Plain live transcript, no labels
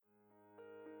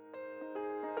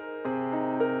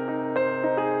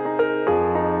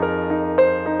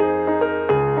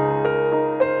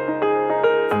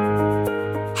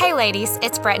ladies,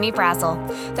 it's Brittany Brazel.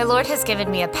 The Lord has given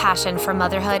me a passion for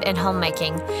motherhood and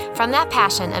homemaking. From that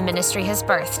passion, a ministry has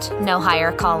birthed, No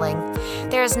Higher Calling.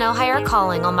 There is no higher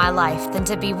calling on my life than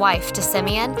to be wife to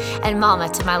Simeon and mama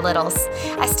to my littles.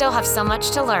 I still have so much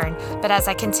to learn, but as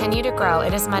I continue to grow,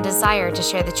 it is my desire to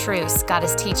share the truths God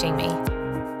is teaching me.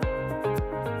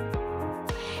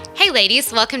 Hey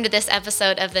ladies, welcome to this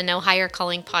episode of the No Higher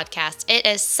Calling podcast. It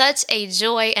is such a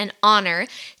joy and honor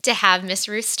to have Miss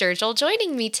Ruth Sturgill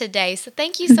joining me today. So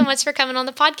thank you so much for coming on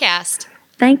the podcast.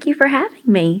 Thank you for having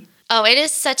me. Oh, it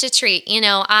is such a treat. You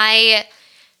know, I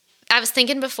was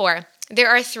thinking before, there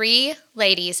are 3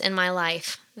 ladies in my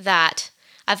life that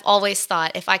I've always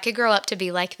thought if I could grow up to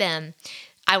be like them,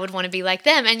 I would want to be like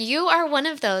them. And you are one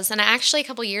of those. And I actually, a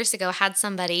couple years ago, had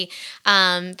somebody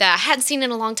that I hadn't seen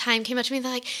in a long time came up to me and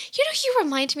they're like, you know, you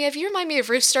remind me of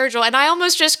Ruth Sturgill. And I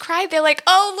almost just cried. They're like,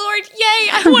 oh, Lord,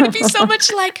 yay. I want to be so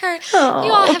much like her. Oh.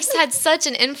 You all have had such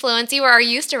an influence. You were our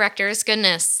youth directors.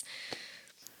 Goodness.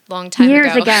 Long time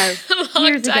Years ago.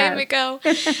 Years ago.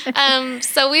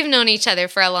 So we've known each other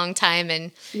for a long time.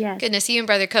 And yes. Goodness, you and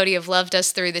Brother Cody have loved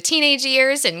us through the teenage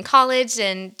years and college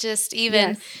and just even...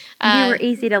 Yes. You were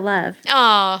easy to love.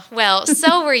 Oh, well,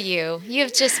 so were you.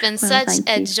 You've just been Well, such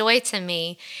a you. joy to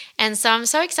me. And so I'm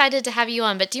so excited to have you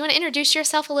on. But do you want to introduce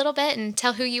yourself a little bit and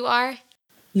tell who you are?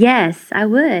 Yes, I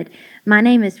would. My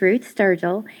name is Ruth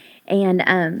Sturgill,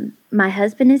 and my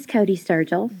husband is Cody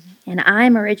Sturgill, and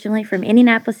I'm originally from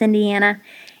Indianapolis, Indiana,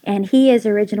 and he is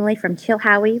originally from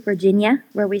Chilhowie, Virginia,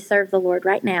 where we serve the Lord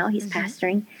right now. He's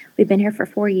pastoring. We've been here for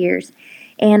 4 years.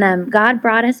 And God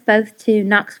brought us both to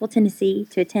Knoxville, Tennessee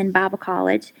to attend Bible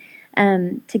college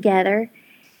together.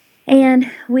 And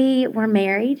we were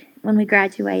married when we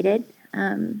graduated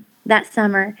that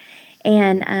summer.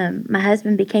 And my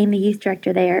husband became the youth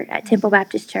director there at Temple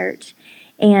Baptist Church.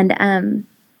 And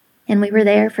we were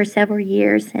there for several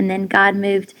years. And then God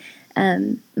moved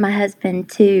my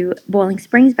husband to Boiling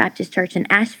Springs Baptist Church in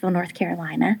Asheville, North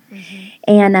Carolina.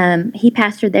 And he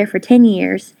pastored there for 10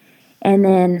 years. And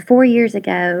then 4 years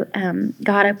ago,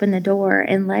 God opened the door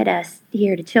and led us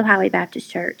here to Chilhowie Baptist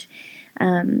Church.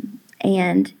 And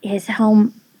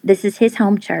this is his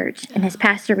home church, and his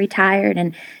pastor retired,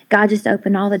 and God just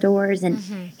opened all the doors. And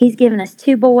he's given us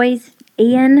 2 boys,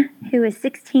 Ian, who is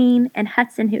 16, and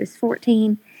Hudson, who is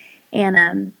 14.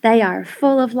 And they are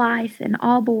full of life and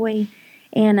all boy,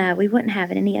 and we wouldn't have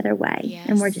it any other way. Yes.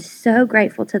 And we're just so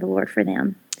grateful to the Lord for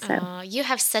them. So. Oh, you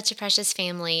have such a precious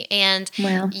family, and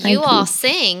Well, you all you.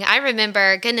 sing. I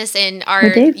remember, goodness, in our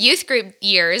We do. youth group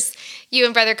years, you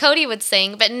and Brother Cody would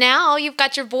sing, but now you've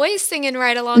got your boys singing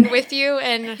right along with you,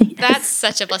 and that's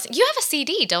such a blessing. You have a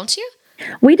CD, don't you?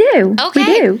 We do. Okay.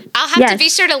 We do. I'll have Yes. to be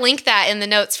sure to link that in the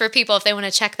notes for people if they want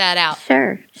to check that out.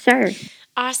 Sure.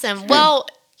 Awesome. Sure. Well,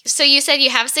 so you said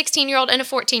you have a 16-year-old and a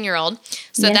 14-year-old.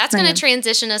 So Yes, that's going to ma'am.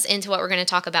 transition us into what we're going to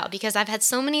talk about, because I've had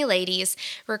so many ladies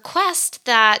request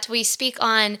that we speak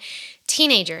on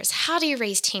teenagers. How do you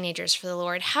raise teenagers for the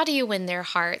Lord? How do you win their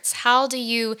hearts? How do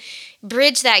you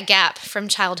bridge that gap from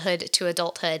childhood to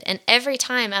adulthood? And every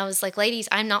time I was like, ladies,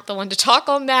 I'm not the one to talk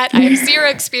on that. I have zero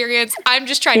experience. I'm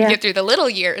just trying to get through the little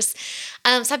years.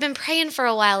 So I've been praying for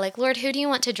a while, like, Lord, who do you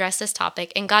want to address this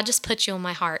topic? And God just put you on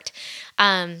my heart.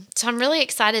 So I'm really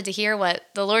excited to hear what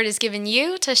the Lord has given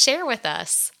you to share with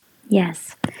us.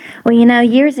 Yes. Well, you know,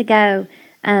 years ago,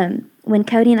 when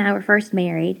Cody and I were first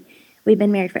married, we've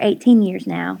been married for 18 years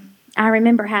now, I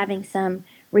remember having some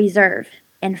reserve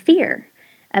and fear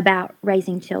about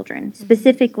raising children,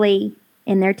 specifically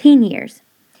in their teen years.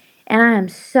 And I am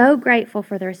so grateful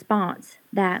for the response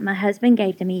that my husband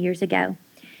gave to me years ago.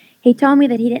 He told me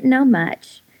that he didn't know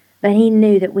much, but he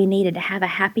knew that we needed to have a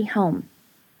happy home.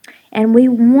 And we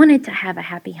wanted to have a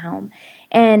happy home.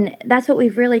 And that's what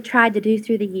we've really tried to do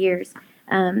through the years,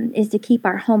 is to keep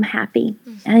our home happy.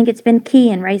 I think it's been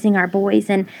key in raising our boys.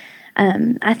 And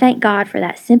I thank God for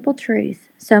that simple truth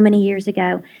so many years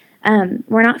ago.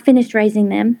 We're not finished raising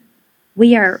them.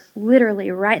 We are literally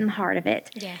right in the heart of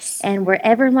it. Yes. And we're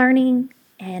ever learning,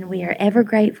 and we are ever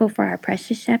grateful for our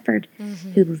precious shepherd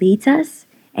who leads us,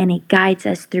 and he guides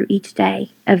us through each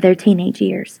day of their teenage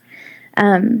years.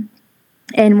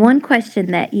 And one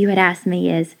question that you had asked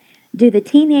me is, do the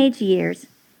teenage years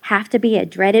have to be a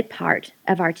dreaded part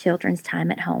of our children's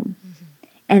time at home?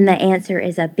 And the answer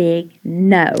is a big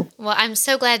no. Well, I'm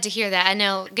so glad to hear that. I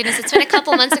know, goodness, it's been a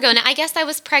couple months ago now. I guess I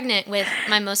was pregnant with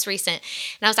my most recent,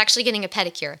 and I was actually getting a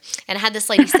pedicure. And I had this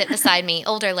lady sit beside me,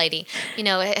 older lady.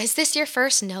 Is this your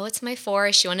first? No, it's my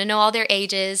fourth. She wanted to know all their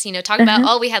ages. Talk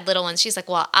about, we had little ones. She's like,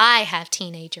 well, I have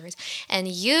teenagers, and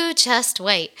you just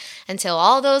wait until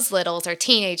all those littles are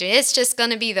teenagers. It's just going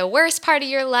to be the worst part of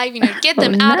your life. Get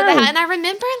them out of the house. And I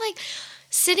remember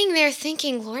sitting there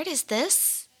thinking, Lord, is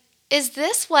this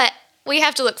what we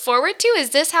have to look forward to? Is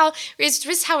this how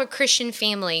a Christian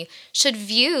family should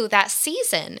view that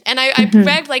season? And I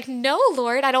begged, no,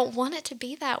 Lord, I don't want it to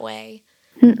be that way.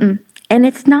 Mm-mm. And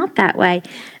it's not that way.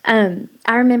 I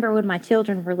remember when my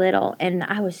children were little, and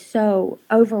I was so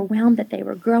overwhelmed that they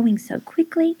were growing so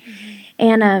quickly.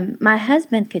 And my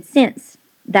husband could sense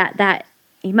that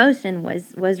emotion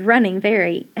was running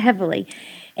very heavily.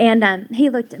 And he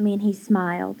looked at me and he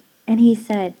smiled. And he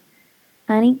said,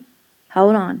 honey,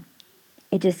 hold on.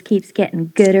 It just keeps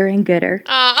getting gooder and gooder.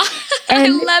 I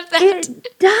love that.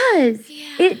 It does.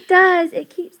 Yeah. It does. It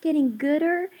keeps getting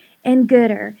gooder and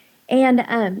gooder.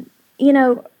 And,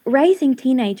 raising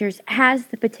teenagers has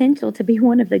the potential to be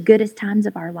one of the goodest times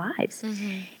of our lives.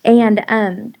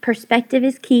 And perspective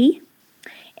is key.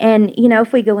 And,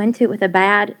 if we go into it with a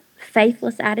bad,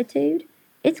 faithless attitude,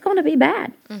 it's going to be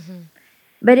bad.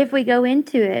 But if we go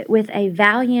into it with a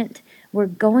valiant, we're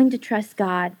going to trust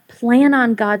God, plan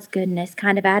on God's goodness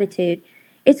kind of attitude,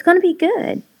 it's going to be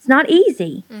good. It's not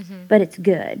easy, but it's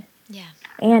good. Yeah.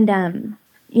 And,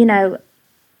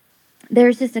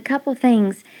 there's just a couple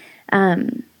things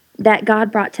that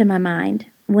God brought to my mind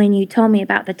when you told me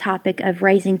about the topic of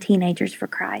raising teenagers for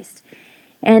Christ.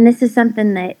 And this is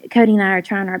something that Cody and I are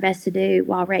trying our best to do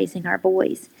while raising our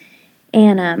boys.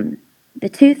 And the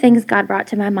two things God brought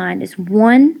to my mind is,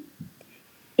 one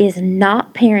is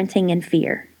not parenting in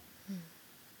fear,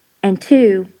 and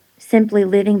two, simply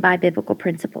living by biblical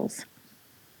principles.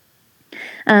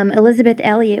 Elizabeth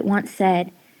Elliot once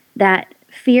said that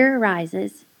fear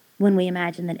arises when we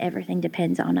imagine that everything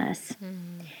depends on us.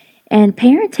 And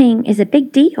parenting is a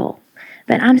big deal,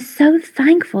 but I'm so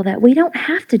thankful that we don't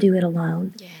have to do it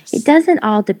alone. Yes. It doesn't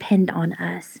all depend on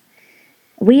us.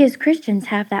 We as Christians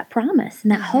have that promise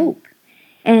and that hope.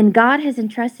 And God has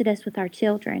entrusted us with our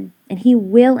children, and He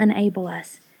will enable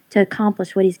us to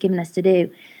accomplish what He's given us to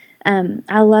do.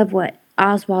 I love what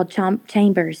Oswald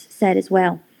Chambers said as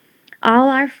well. All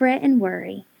our fret and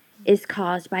worry is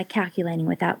caused by calculating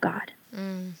without God.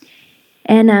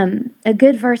 And a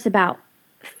good verse about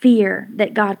fear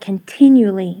that God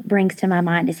continually brings to my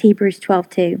mind is Hebrews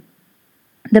 12:2.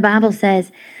 The Bible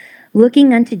says,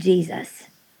 looking unto Jesus,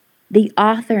 the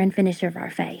author and finisher of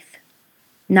our faith,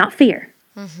 not fear.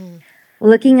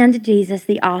 Looking unto Jesus,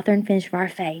 the author and finisher of our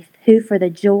faith, who for the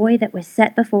joy that was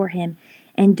set before him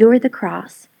endured the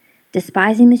cross,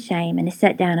 despising the shame, and is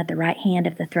set down at the right hand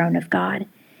of the throne of God.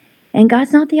 And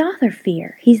God's not the author of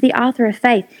fear. He's the author of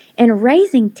faith. And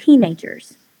raising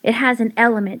teenagers, it has an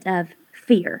element of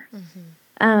fear.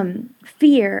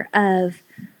 Fear of,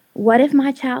 what if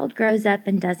my child grows up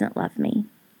and doesn't love me?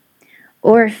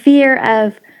 Or fear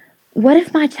of, what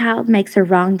if my child makes a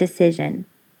wrong decision?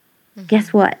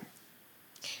 Guess what?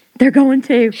 They're going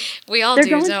to. We all do,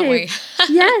 don't we?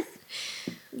 Yes,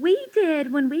 we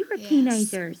did when we were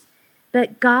teenagers.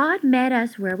 But God met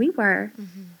us where we were,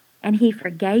 and He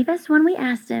forgave us when we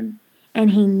asked Him,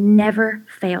 and He never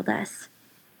failed us.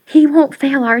 He won't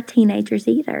fail our teenagers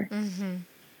either.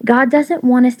 God doesn't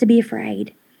want us to be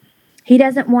afraid. He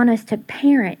doesn't want us to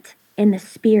parent in the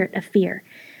spirit of fear.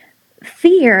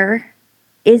 Fear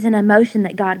is an emotion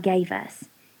that God gave us,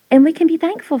 and we can be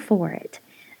thankful for it.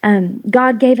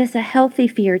 God gave us a healthy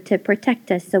fear to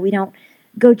protect us so we don't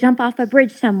go jump off a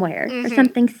bridge somewhere or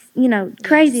something,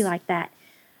 crazy like that.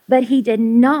 But He did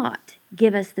not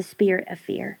give us the spirit of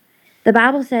fear. The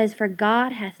Bible says, for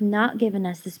God hath not given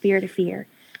us the spirit of fear,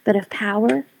 but of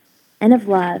power and of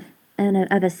love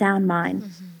and of a sound mind.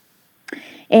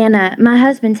 And my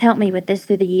husband's helped me with this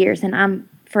through the years, and I'm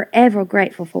forever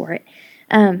grateful for it.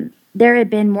 There have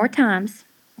been more times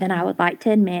than I would like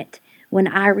to admit when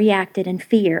I reacted in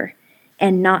fear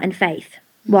and not in faith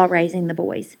while raising the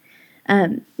boys.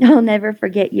 I'll never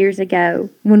forget years ago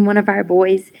when one of our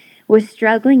boys was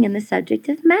struggling in the subject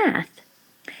of math.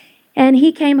 And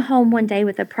he came home one day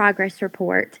with a progress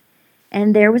report,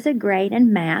 and there was a grade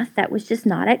in math that was just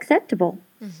not acceptable.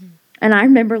 And I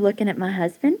remember looking at my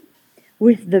husband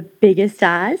with the biggest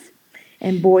eyes,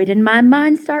 and boy, did my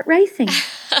mind start racing.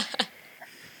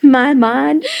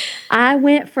 I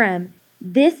went from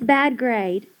this bad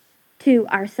grade to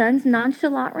our son's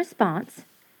nonchalant response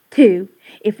 2,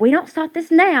 if we don't stop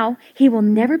this now, he will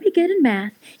never be good in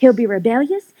math. He'll be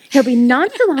rebellious. He'll be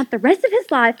nonchalant the rest of his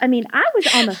life. I mean, I was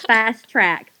on the fast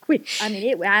track. Quick. I mean,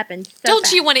 it happened so Don't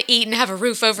fast. you want to eat and have a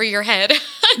roof over your head?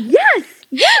 Yes,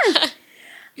 yes.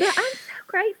 But I'm so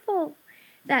grateful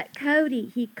that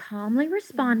Cody, he calmly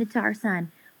responded to our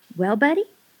son, well, buddy,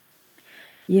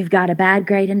 you've got a bad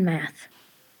grade in math.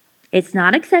 It's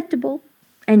not acceptable,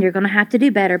 and you're going to have to do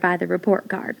better by the report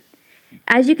card.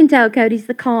 As you can tell, Cody's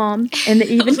the calm and the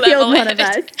even-keeled one of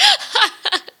us.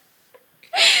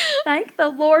 Thank the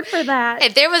Lord for that. Hey,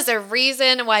 there was a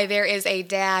reason why there is a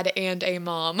dad and a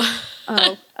mom.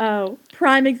 Oh,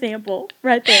 prime example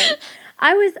right there.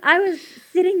 I was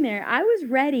sitting there. I was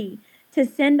ready to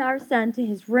send our son to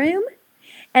his room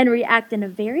and react in a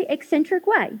very eccentric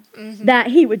way that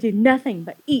he would do nothing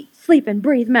but eat, sleep, and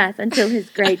breathe math until his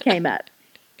grade came up.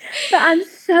 But I'm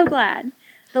so glad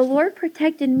the Lord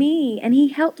protected me, and he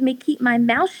helped me keep my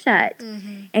mouth shut.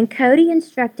 And Cody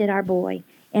instructed our boy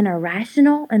in a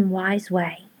rational and wise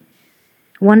way.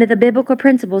 One of the biblical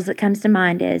principles that comes to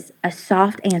mind is a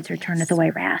soft answer turneth away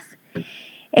wrath.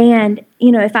 And,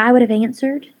 if I would have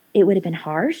answered, it would have been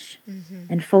harsh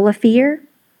and full of fear.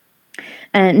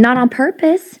 And not on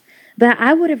purpose, but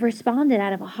I would have responded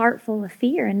out of a heart full of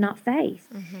fear and not faith.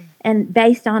 And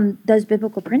based on those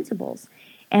biblical principles.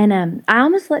 And I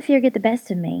almost let fear get the best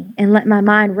of me and let my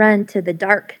mind run to the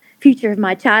dark future of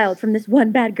my child from this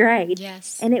one bad grade.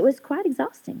 Yes. And it was quite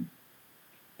exhausting.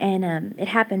 And it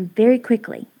happened very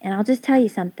quickly. And I'll just tell you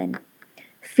something.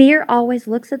 Fear always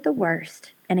looks at the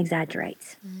worst and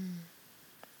exaggerates.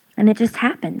 And it just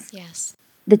happens. Yes.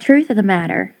 The truth of the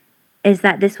matter is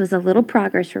that this was a little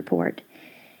progress report.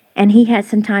 And he had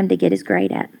some time to get his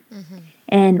grade up.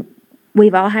 And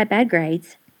we've all had bad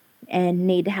grades and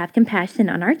need to have compassion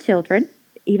on our children,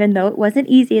 even though it wasn't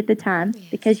easy at the time,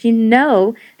 because you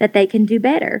know that they can do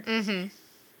better.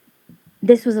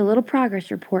 This was a little progress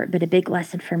report, but a big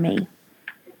lesson for me.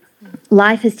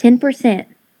 Life is 10%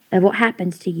 of what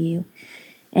happens to you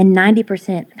and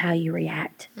 90% of how you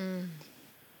react.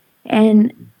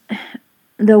 And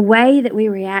the way that we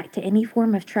react to any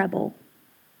form of trouble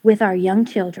with our young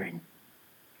children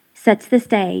sets the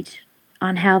stage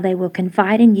on how they will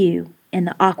confide in you in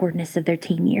the awkwardness of their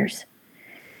teen years.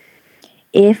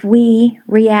 If we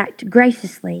react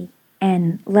graciously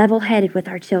and level-headed with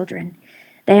our children,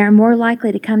 they are more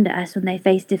likely to come to us when they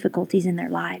face difficulties in their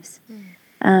lives.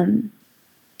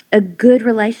 A good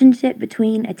relationship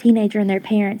between a teenager and their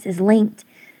parents is linked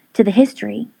to the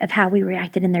history of how we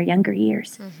reacted in their younger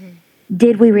years.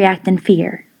 Did we react in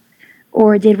fear?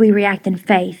 Or did we react in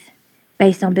faith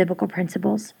based on biblical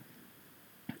principles?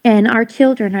 And our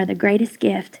children are the greatest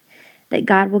gift that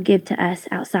God will give to us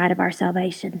outside of our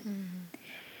salvation.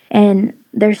 And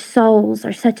their souls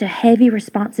are such a heavy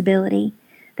responsibility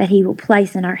that He will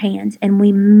place in our hands. And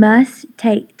we must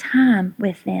take time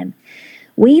with them.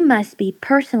 We must be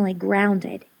personally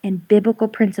grounded in biblical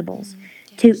principles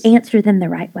to answer them the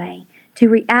right way, to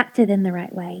react to them the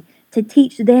right way, to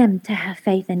teach them to have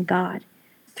faith in God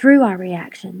through our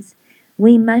reactions.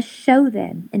 We must show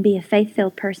them and be a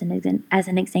faith-filled person as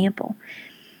an example.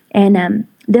 And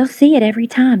they'll see it every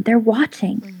time. They're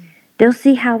watching. They'll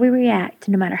see how we react,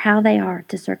 no matter how they are,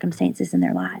 to circumstances in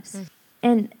their lives.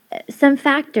 And some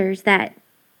factors that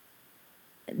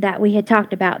we had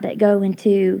talked about that go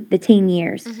into the teen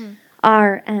years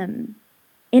are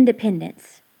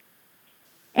independence.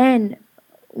 And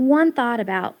one thought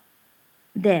about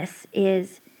this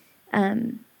is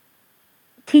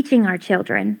teaching our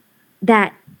children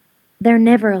that they're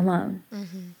never alone,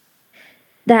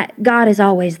 that God is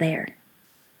always there.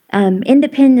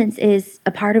 Independence is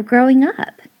a part of growing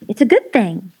up. It's a good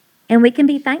thing, and we can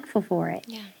be thankful for it.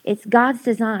 Yeah. It's God's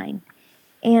design.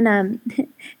 And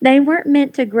they weren't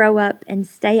meant to grow up and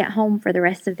stay at home for the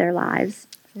rest of their lives.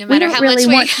 No matter how much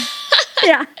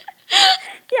Yeah.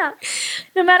 Yeah.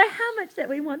 No matter how much that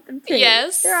we want them to.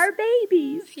 Yes. They're our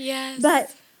babies. Yes.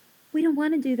 But we don't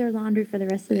want to do their laundry for the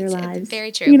rest of their lives.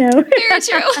 Very true. Very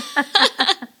true.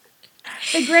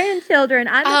 The grandchildren.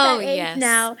 I'm at that age yes.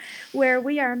 now where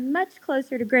we are much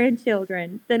closer to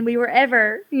grandchildren than we were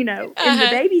ever, in the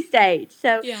baby stage.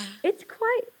 So it's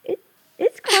quite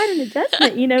an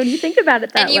adjustment, when you think about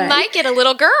it that way. And you might get a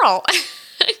little girl.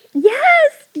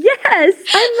 Yes,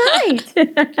 I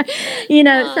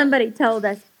might. Somebody told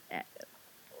us,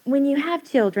 when you have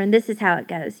children, this is how it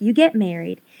goes. You get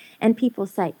married, and people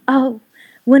say, oh,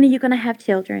 when are you going to have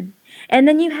children? And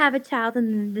then you have a child,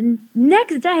 and the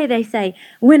next day they say,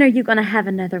 when are you going to have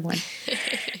another one?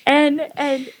 and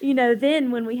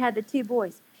then when we had the two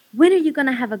boys, when are you going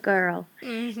to have a girl?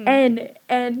 And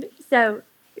so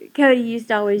Cody used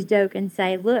to always joke and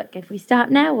say, look, if we stop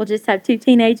now, we'll just have two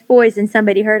teenage boys. And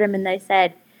somebody heard him and they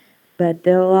said, but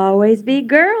there'll always be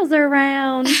girls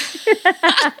around.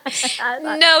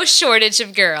 No shortage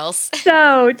of girls.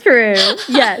 So true.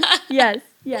 Yes, yes,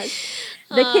 yes.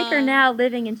 The kicker now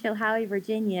living in Chilhowie,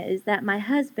 Virginia, is that my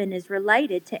husband is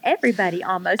related to everybody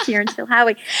almost here in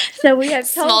Chilhowie. So we have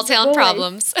told Small the town boys,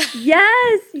 problems.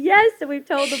 Yes, yes. So we've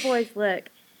told the boys, look,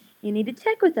 you need to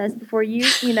check with us before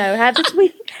have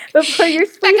the before you're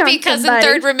That sweet could on be cousin somebody.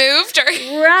 third removed.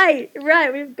 Or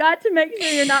Right. We've got to make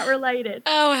sure you're not related.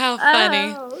 Oh, how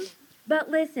funny. Oh. But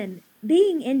listen,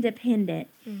 being independent,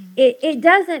 it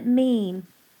doesn't mean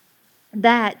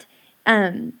that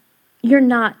you're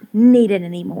not needed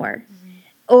anymore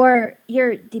or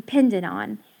you're dependent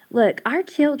on. Look, our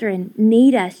children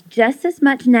need us just as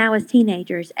much now as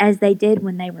teenagers as they did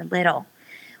when they were little.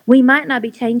 We might not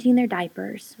be changing their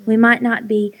diapers. We might not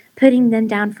be putting them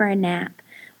down for a nap.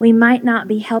 We might not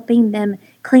be helping them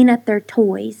clean up their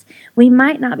toys. We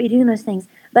might not be doing those things.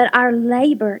 But our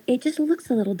labor, it just looks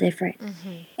a little different.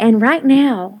 And right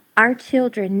now, our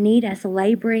children need us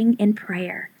laboring in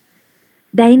prayer.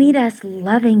 They need us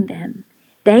loving them.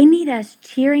 They need us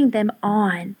cheering them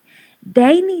on.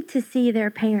 They need to see their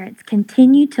parents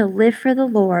continue to live for the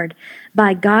Lord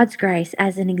by God's grace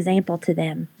as an example to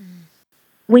them.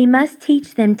 We must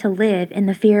teach them to live in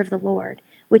the fear of the Lord,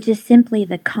 which is simply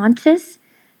the conscious,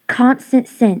 constant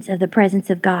sense of the presence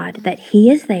of God, that He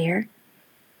is there,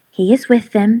 He is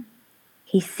with them,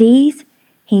 He sees,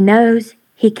 He knows,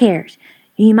 He cares.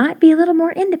 You might be a little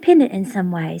more independent in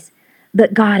some ways,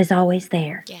 but God is always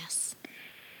there. Yes.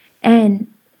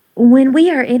 And when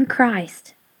we are in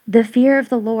Christ, the fear of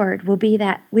the Lord will be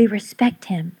that we respect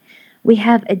Him. We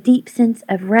have a deep sense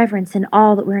of reverence and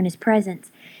awe that we're in His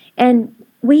presence. And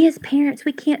we as parents,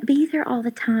 we can't be there all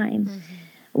the time.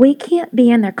 We can't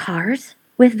be in their cars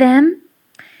with them.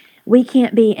 We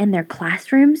can't be in their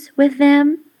classrooms with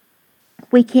them.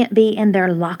 We can't be in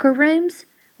their locker rooms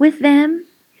with them.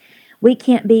 We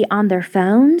can't be on their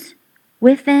phones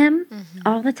with them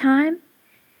all the time.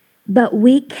 But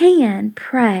we can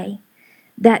pray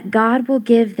that God will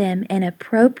give them an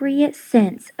appropriate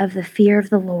sense of the fear of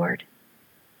the Lord,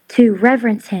 to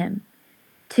reverence Him,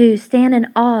 to stand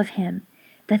in awe of Him,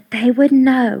 that they would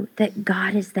know that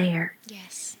God is there.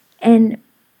 Yes. And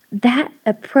that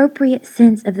appropriate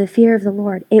sense of the fear of the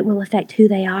Lord, it will affect who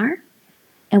they are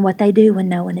and what they do when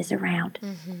no one is around.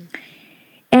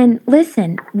 And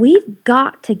listen, we've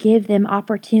got to give them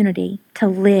opportunity to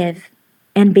live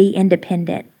and be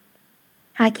independent.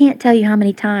 I can't tell you how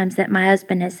many times that my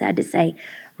husband has had to say,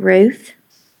 Ruth,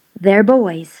 they're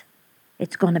boys.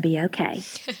 It's going to be okay.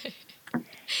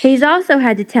 He's also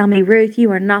had to tell me, Ruth, you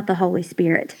are not the Holy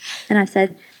Spirit. And I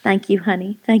said, thank you,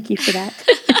 honey. Thank you for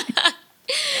that.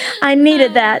 I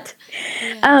needed that.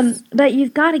 Yes. But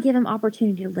you've got to give them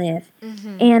opportunity to live.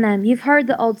 And you've heard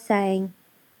the old saying,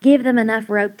 give them enough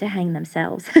rope to hang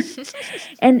themselves.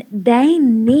 And they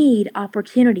need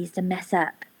opportunities to mess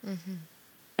up.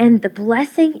 And the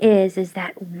blessing is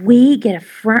that we get a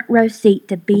front row seat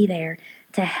to be there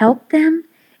to help them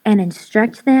and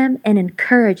instruct them and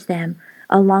encourage them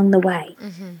along the way.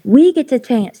 We get the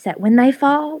chance that when they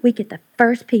fall, we're the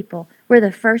first people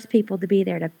to be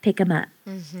there to pick them up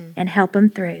and help them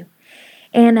through.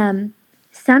 And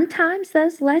sometimes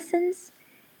those lessons,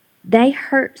 they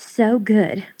hurt so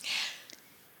good.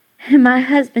 My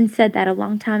husband said that a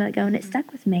long time ago, and it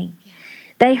stuck with me.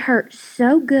 They hurt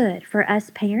so good for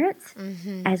us parents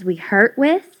as we hurt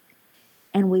with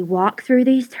and we walk through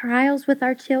these trials with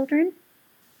our children.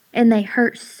 And they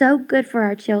hurt so good for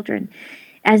our children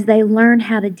as they learn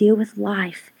how to deal with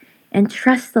life and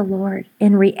trust the Lord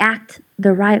and react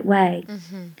the right way.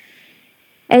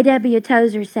 A.W.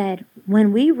 Tozer said,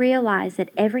 when we realize that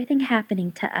everything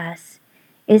happening to us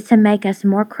is to make us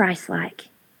more Christ-like,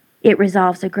 it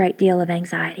resolves a great deal of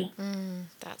anxiety.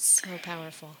 That's so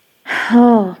powerful.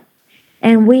 Oh,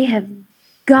 and we have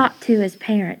got to, as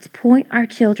parents, point our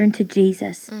children to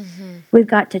Jesus. We've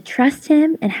got to trust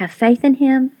Him and have faith in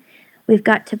Him. We've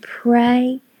got to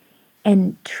pray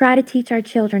and try to teach our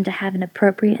children to have an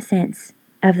appropriate sense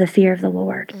of the fear of the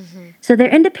Lord. So they're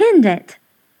independent,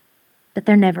 but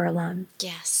they're never alone.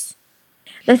 Yes.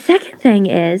 The second thing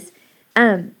is,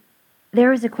 there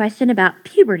was a question about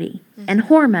puberty and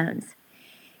hormones.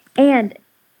 And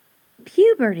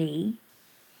puberty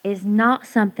is not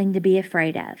something to be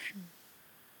afraid of.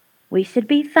 We should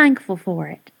be thankful for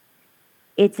it.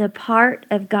 It's a part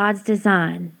of God's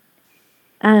design.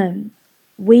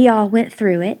 We all went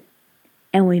through it,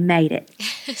 and we made it.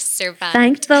 Survived.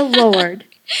 Thank the Lord.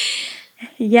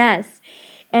 Yes.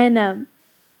 And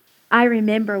I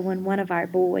remember when one of our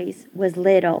boys was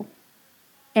little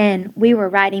and we were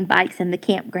riding bikes in the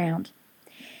campground.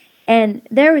 And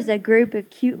there was a group of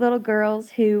cute little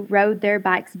girls who rode their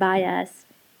bikes by us.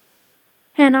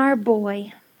 And our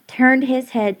boy turned his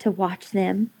head to watch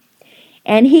them.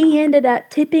 And he ended up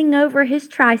tipping over his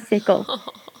tricycle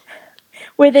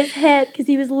with his head because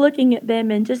he was looking at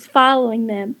them and just following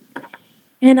them.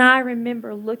 And I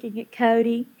remember looking at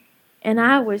Cody, and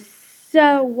I was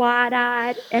so wide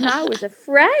eyed and I was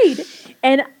afraid.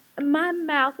 And my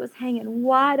mouth was hanging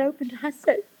wide open. I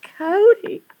said,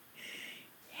 Cody,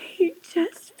 he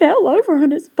just fell over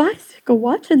on his bicycle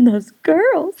watching those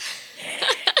girls.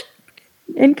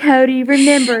 And Cody,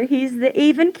 remember, he's the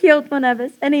even keeled one of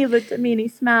us. And he looked at me and he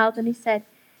smiled and he said,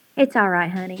 It's all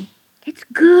right, honey. It's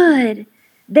good.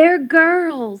 They're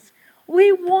girls.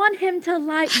 We want him to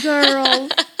like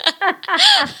girls.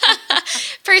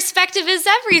 Perspective is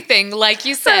everything, like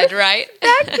you said, right?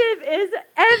 Perspective is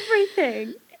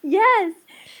everything. Yes.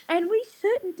 And we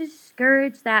shouldn't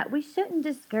discourage that. We shouldn't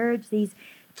discourage these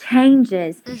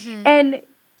changes. Mm-hmm. And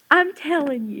I'm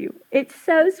telling you, it's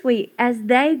so sweet. As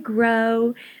they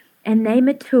grow and they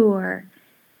mature,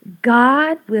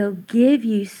 God will give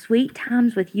you sweet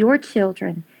times with your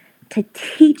children to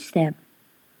teach them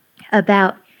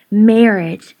about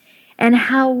marriage and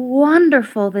how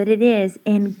wonderful that it is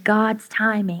in God's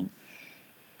timing.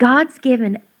 God's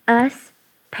given us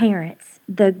parents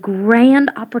the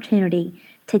grand opportunity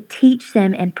to teach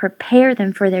them and prepare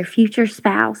them for their future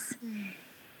spouse.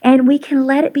 And we can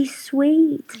let it be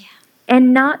sweet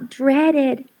and not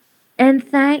dreaded. And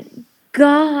thank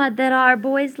God that our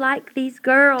boys like these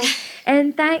girls.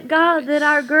 And thank God that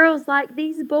our girls like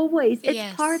these boys.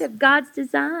 It's part of God's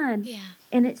design. Yeah.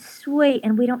 And it's sweet,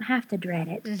 and we don't have to dread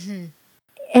it. Mm-hmm.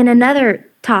 And another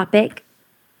topic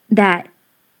that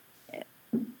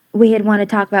we had wanted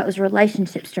to talk about was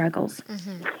relationship struggles.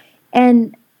 Mm-hmm.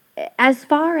 And as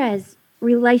far as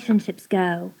relationships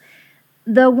go,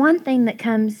 the one thing that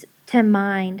comes to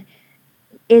mind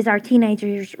is our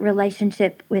teenagers'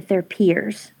 relationship with their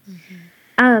peers.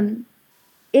 Mm-hmm.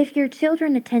 If your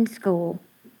children attend school,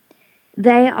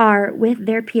 they are with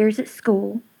their peers at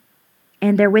school,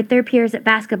 and they're with their peers at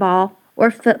basketball or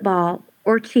football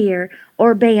or cheer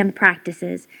or band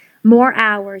practices more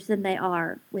hours than they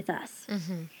are with us.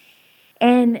 Mm-hmm.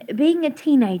 And being a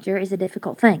teenager is a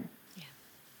difficult thing. Yeah.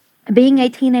 Being a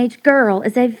teenage girl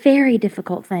is a very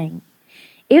difficult thing.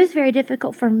 It was very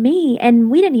difficult for me, and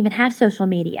we didn't even have social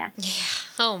media. Yeah.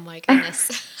 Oh, my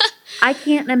goodness. I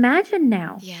can't imagine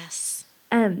now. Yes.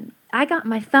 I got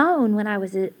my phone when I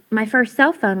was my first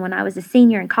cell phone when I was a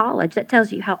senior in college. That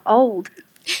tells you how old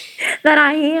that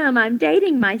I am. I'm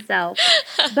dating myself.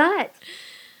 But,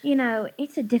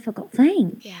 it's a difficult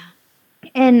thing. Yeah.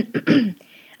 And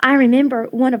I remember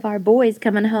one of our boys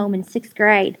coming home in 6th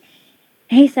grade.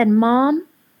 He said, Mom,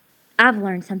 I've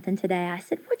learned something today. I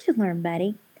said, What'd you learn,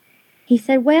 buddy? He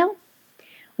said, Well,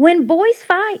 when boys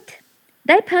fight,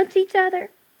 they punch each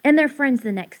other and they're friends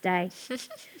the next day.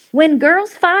 When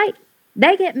girls fight,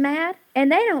 they get mad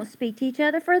and they don't speak to each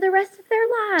other for the rest of their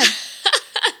lives.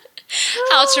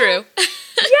 How true.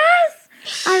 Yes.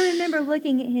 I remember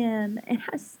looking at him and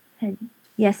I said,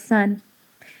 Yes, son,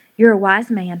 you're a wise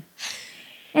man.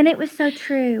 And it was so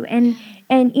true. And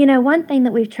one thing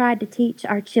that we've tried to teach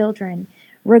our children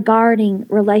regarding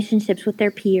relationships with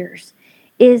their peers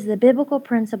is the biblical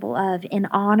principle of in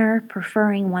honor,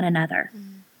 preferring one another.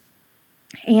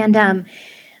 And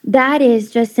that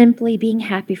is just simply being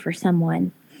happy for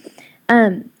someone.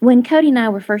 When Cody and I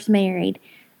were first married,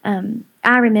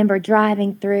 I remember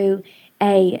driving through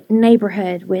a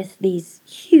neighborhood with these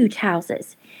huge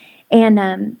houses.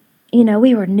 And,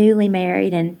 we were newly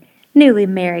married, and newly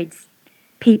married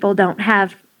people don't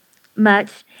have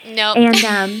much. No. And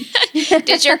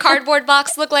did your cardboard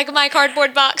box look like my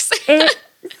cardboard box? It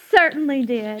certainly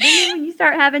did. And then when you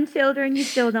start having children, you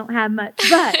still don't have much.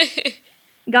 But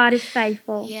God is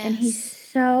faithful, and He's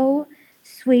so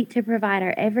sweet to provide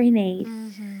our every need.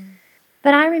 Mm-hmm.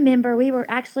 But I remember we were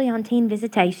actually on teen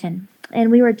visitation,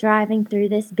 and we were driving through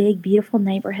this big, beautiful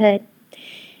neighborhood.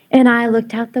 And I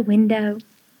looked out the window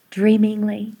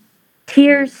dreamingly,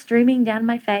 tears streaming down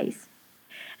my face.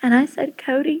 And I said,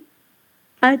 Cody,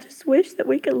 I just wish that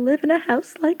we could live in a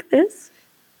house like this.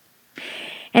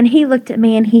 And he looked at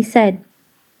me and he said,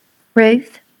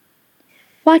 Ruth,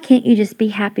 why can't you just be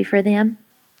happy for them?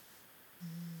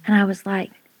 And I was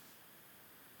like,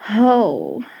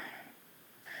 oh,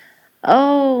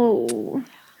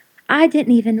 I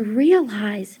didn't even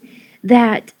realize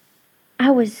that I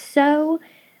was so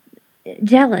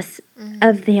jealous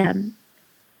of them.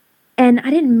 And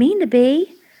I didn't mean to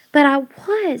be, but I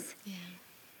was. Yeah.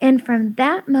 And from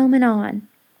that moment on,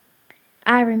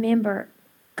 I remember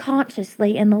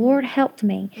consciously, and the Lord helped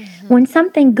me, when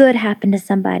something good happened to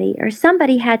somebody or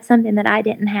somebody had something that I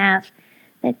didn't have,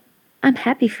 that I'm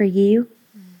happy for you.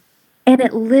 And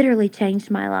it literally changed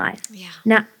my life. Yeah.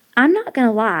 Now, I'm not going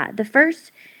to lie. The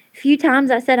first few times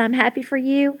I said I'm happy for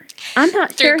you, I'm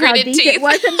not Through sure how gritted deep teeth. it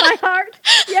was in my heart.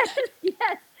 Yes,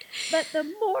 yes. But the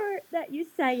more that you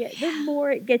say it, the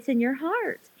more it gets in your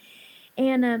heart.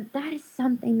 And that is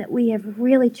something that we have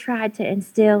really tried to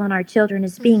instill in our children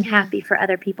is being happy for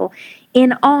other people,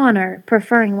 in honor,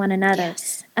 preferring one another.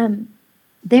 Yes.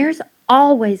 There's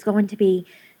always going to be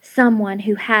someone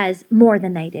who has more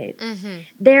than they do.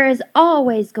 There is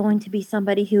always going to be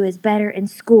somebody who is better in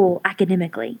school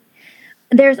academically.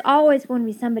 There's always going to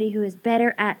be somebody who is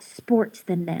better at sports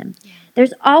than them.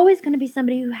 There's always going to be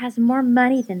somebody who has more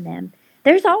money than them.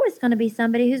 There's always going to be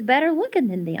somebody who's better looking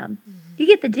than them. You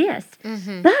get the gist.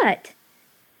 But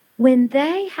when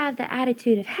they have the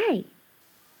attitude of, hey,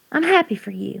 I'm happy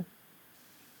for you,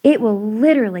 it will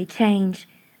literally change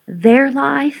their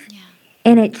life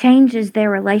and it changes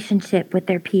their relationship with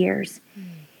their peers.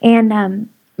 And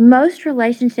most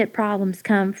relationship problems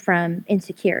come from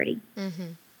insecurity.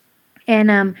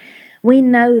 And we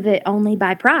know that only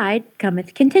by pride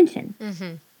cometh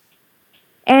contention.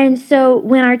 And so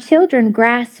when our children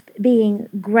grasp being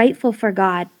grateful for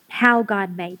God, how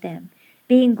God made them,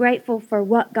 being grateful for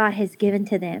what God has given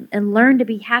to them, and learn to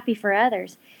be happy for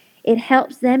others, it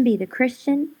helps them be the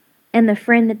Christian and the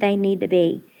friend that they need to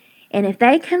be. And if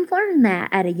they can learn that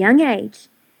at a young age,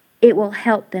 it will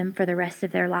help them for the rest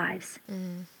of their lives.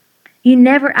 You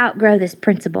never outgrow this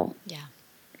principle. Yeah.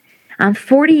 I'm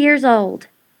 40 years old,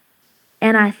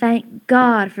 and I thank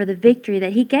God for the victory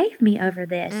that He gave me over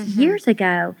this years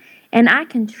ago. And I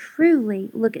can truly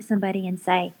look at somebody and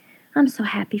say, I'm so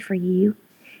happy for you.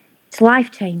 It's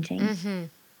life-changing.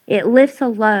 It lifts a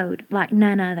load like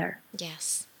none other.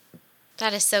 Yes.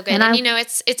 That is so good. And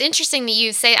it's interesting that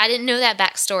you say, I didn't know that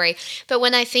backstory, but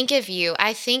when I think of you,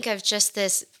 I think of just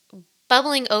this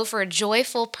bubbling over,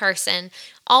 joyful person,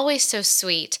 always so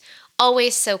sweet,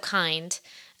 always so kind.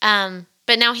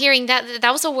 But now hearing that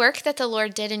was a work that the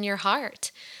Lord did in your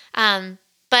heart.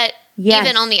 But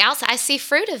even on the outside, I see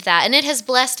fruit of that, and it has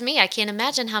blessed me. I can't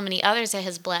imagine how many others it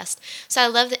has blessed. So I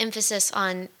love the emphasis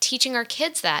on teaching our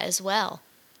kids that as well.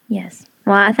 Yes.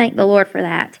 Well, I thank the Lord for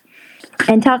that.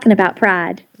 And talking about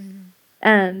pride,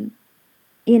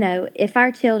 if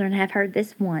our children have heard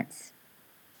this once,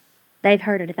 they've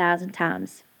heard it 1,000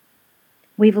 times.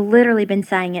 We've literally been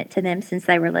saying it to them since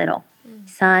they were little.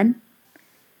 Son,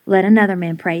 let another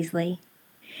man praise thee.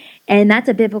 And that's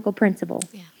a biblical principle.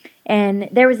 Yeah. And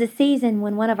there was a season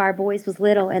when one of our boys was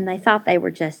little and they thought they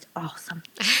were just awesome.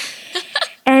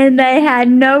 And they had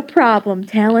no problem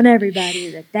telling everybody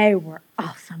that they were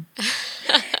awesome.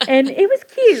 And it was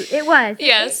cute. It was.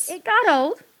 Yes. It got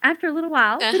old after a little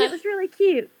while, but it was really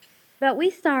cute. But we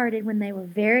started when they were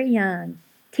very young,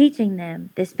 teaching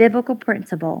them this biblical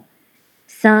principle,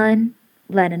 son,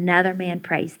 let another man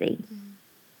praise thee.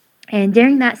 And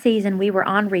during that season, we were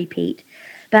on repeat.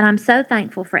 But I'm so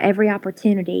thankful for every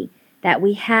opportunity that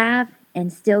we have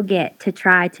and still get to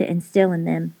try to instill in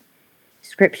them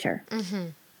Scripture.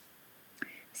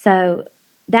 So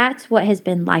that's what has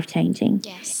been life-changing.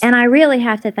 Yes. And I really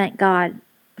have to thank God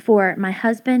for my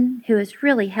husband, who has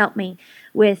really helped me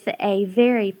with a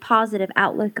very positive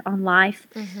outlook on life.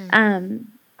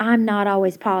 I'm not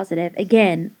always positive.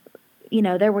 Again,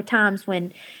 there were times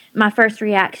when my first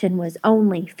reaction was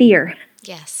only fear.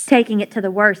 Yes. Taking it to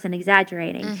the worst and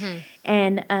exaggerating.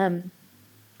 And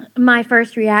my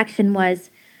first reaction was,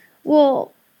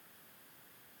 well,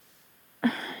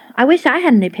 I wish I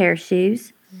had a new pair of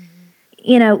shoes.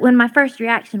 When my first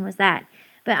reaction was that.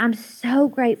 But I'm so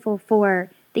grateful for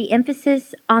the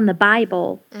emphasis on the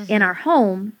Bible in our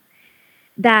home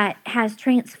that has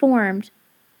transformed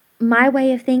my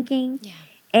way of thinking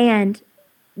and,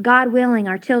 God willing,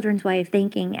 our children's way of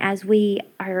thinking as we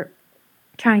are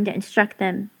trying to instruct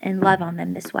them and love on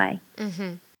them this way.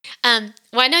 Well,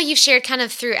 I know you've shared kind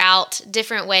of throughout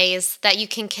different ways that you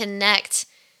can connect.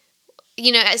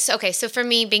 So for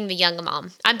me, being the young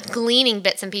mom, I'm gleaning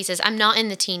bits and pieces. I'm not in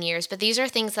the teen years, but these are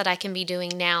things that I can be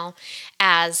doing now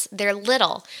as they're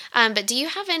little. But do you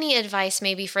have any advice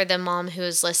maybe for the mom who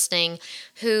is listening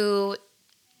who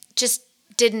just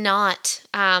did not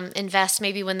invest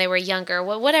maybe when they were younger,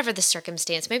 whatever the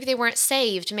circumstance? Maybe they weren't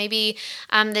saved. Maybe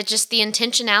that just the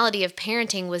intentionality of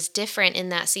parenting was different in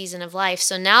that season of life.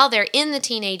 So now they're in the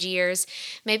teenage years,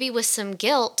 maybe with some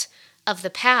guilt of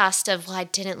the past of, well, I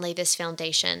didn't lay this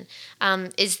foundation.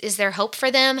 Is there hope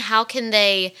for them? How can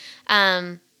they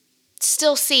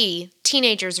still see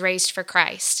teenagers raised for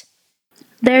Christ.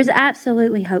 There's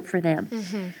absolutely hope for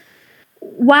them.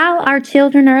 While our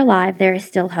children are alive, there is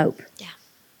still hope. Yeah.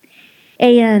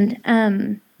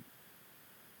 And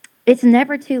it's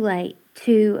never too late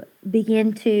to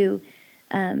begin to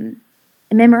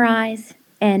memorize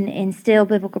and instill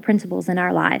biblical principles in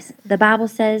our lives. The Bible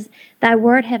says, "Thy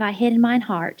word have I hid in mine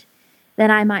heart, that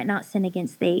I might not sin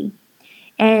against thee."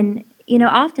 And,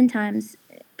 oftentimes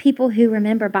people who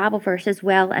remember Bible verses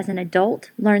well as an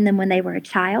adult learn them when they were a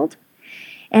child.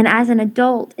 And as an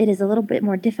adult, it is a little bit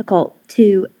more difficult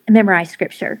to memorize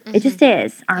Scripture. It just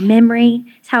is. Our memory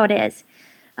is how it is.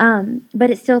 But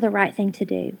it's still the right thing to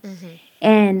do.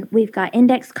 And we've got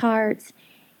index cards.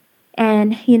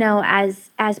 And,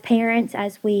 as parents,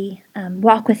 as we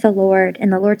walk with the Lord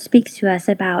and the Lord speaks to us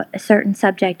about a certain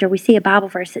subject, or we see a Bible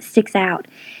verse that sticks out,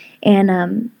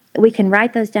 and we can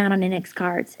write those down on index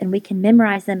cards, and we can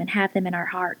memorize them and have them in our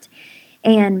heart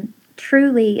and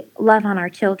truly love on our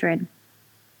children.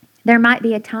 There might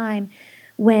be a time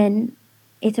when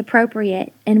it's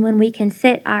appropriate and when we can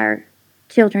sit our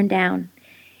children down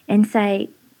and say,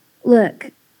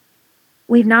 "Look,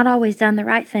 we've not always done the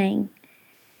right thing.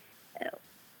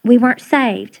 We weren't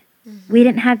saved. We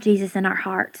didn't have Jesus in our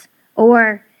hearts.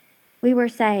 Or we were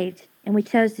saved and we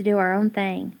chose to do our own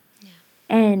thing.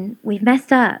 And we've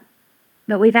messed up,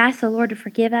 but we've asked the Lord to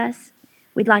forgive us.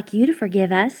 We'd like you to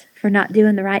forgive us for not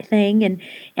doing the right thing.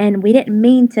 And we didn't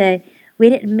mean to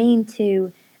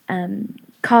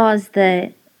cause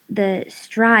the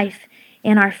strife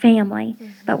in our family,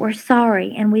 but we're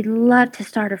sorry, and we'd love to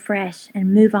start afresh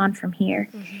and move on from here."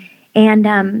 And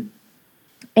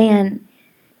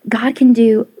God can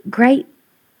do great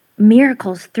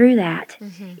miracles through that.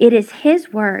 It is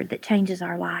His word that changes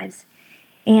our lives,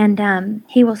 and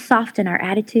He will soften our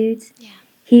attitudes.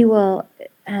 He will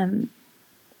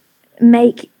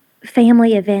make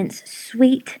family events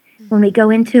sweet when we go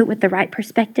into it with the right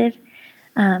perspective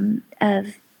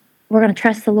of we're going to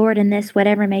trust the Lord in this,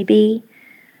 whatever it may be.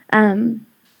 And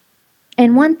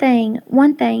one thing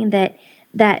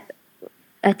that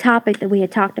a topic that we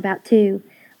had talked about too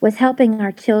was helping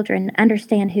our children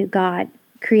understand who God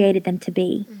created them to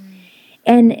be.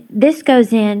 And this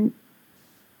goes in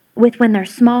with when they're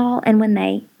small and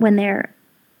when they're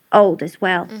old as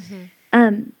well.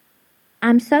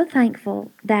 I'm so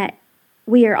thankful that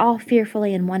we are all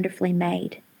fearfully and wonderfully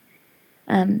made.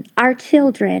 Our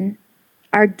children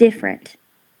are different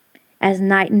as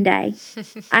night and day.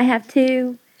 I have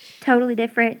 2 totally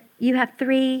different. You have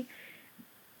 3.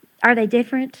 Are they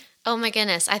different? Oh my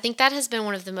goodness. I think that has been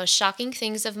one of the most shocking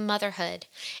things of motherhood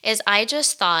is I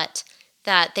just thought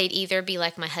that they'd either be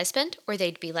like my husband or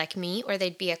they'd be like me or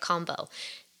they'd be a combo.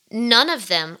 None of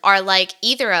them are like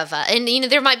either of us. And,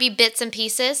 there might be bits and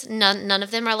pieces. None of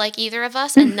them are like either of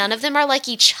us, and none of them are like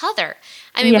each other.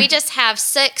 I mean, we just have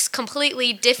 6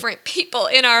 completely different people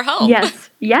in our home.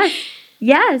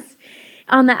 Yes.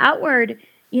 On the outward,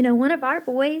 one of our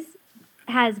boys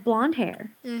has blonde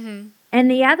hair, and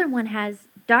the other one has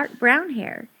dark brown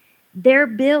hair. Their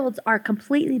builds are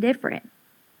completely different.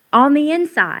 On the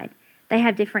inside, they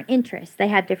have different interests. They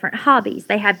have different hobbies.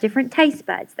 They have different taste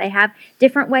buds. They have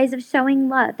different ways of showing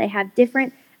love. They have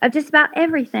different of just about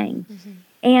everything.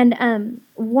 And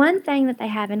one thing that they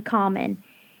have in common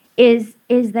is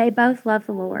they both love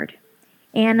the Lord.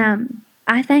 And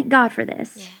I thank God for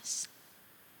this. Yes.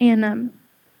 And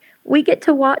we get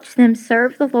to watch them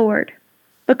serve the Lord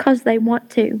because they want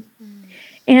to.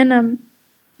 And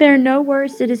there are no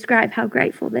words to describe how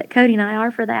grateful that Cody and I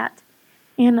are for that.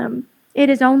 And it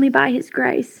is only by His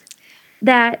grace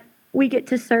that we get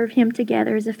to serve Him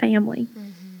together as a family.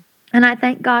 And I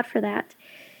thank God for that.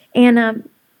 And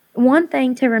one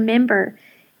thing to remember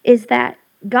is that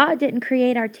God didn't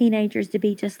create our teenagers to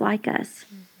be just like us.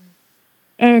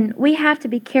 And we have to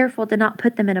be careful to not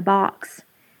put them in a box.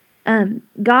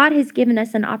 God has given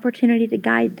us an opportunity to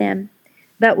guide them,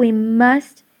 but we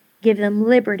must give them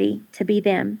liberty to be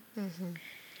them.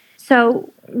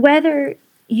 So whether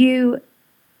you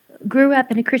grew up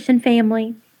in a Christian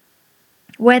family,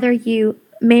 whether you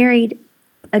married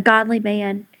a godly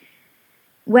man,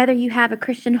 whether you have a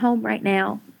Christian home right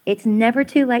now, it's never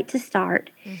too late to start.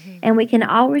 And we can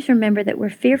always remember that we're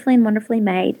fearfully and wonderfully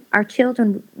made. Our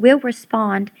children will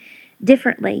respond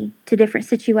differently to different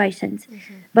situations.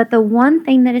 But the one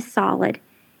thing that is solid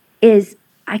is,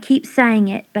 I keep saying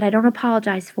it, but I don't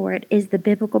apologize for it, is the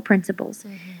biblical principles.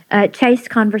 Chaste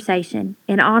conversation,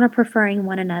 in honor preferring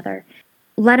one another.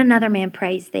 Let another man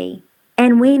praise thee.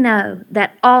 And we know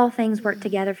that all things work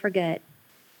together for good,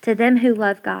 to them who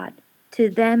love God, to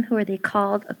them who are the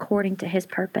called according to His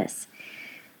purpose.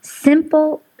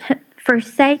 Simple,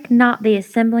 forsake not the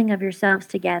assembling of yourselves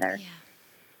together. Yeah.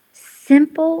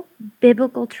 Simple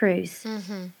biblical truths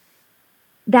Mm-hmm.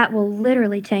 that will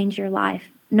literally change your life,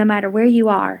 no matter where you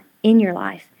are in your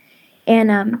life.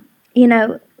 And,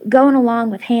 going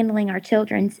along with handling our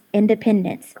children's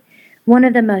independence, one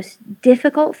of the most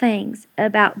difficult things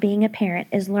about being a parent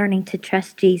is learning to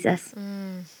trust Jesus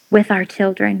with our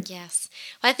children. Yes.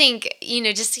 Well, I think,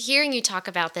 just hearing you talk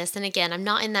about this, and again, I'm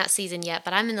not in that season yet,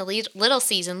 but I'm in the little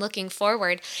season looking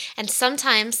forward. And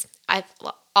sometimes,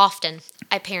 often,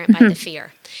 I parent by the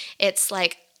fear. It's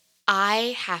like,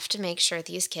 I have to make sure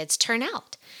these kids turn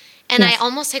out. And I Yes.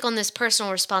 almost take on this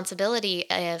personal responsibility.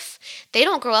 If they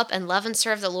don't grow up and love and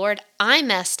serve the Lord, I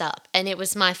messed up and it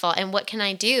was my fault. And what can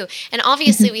I do? And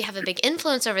obviously we have a big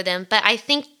influence over them, but I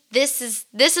think this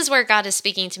is where God is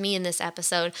speaking to me in this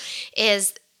episode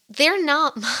is they're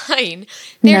not mine.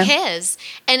 They're No. his.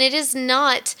 And it is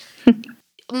not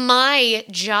my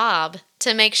job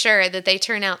to make sure that they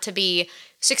turn out to be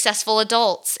successful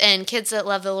adults and kids that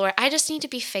love the Lord. I just need to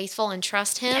be faithful and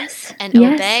trust him Yes. and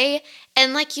Yes. obey.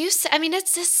 And like you said,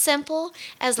 it's as simple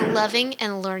as loving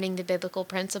and learning the biblical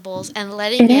principles and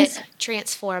letting It is. it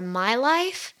transform my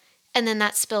life. And then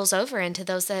that spills over into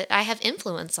those that I have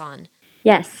influence on.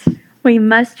 Yes. We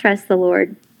must trust the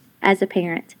Lord as a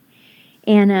parent.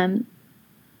 And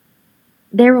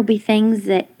there will be things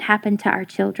that happen to our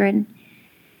children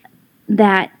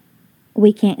that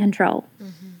we can't control.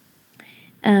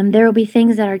 There will be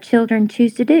things that our children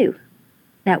choose to do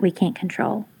that we can't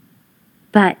control.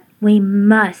 But we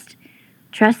must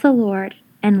trust the Lord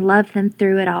and love them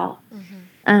through it all.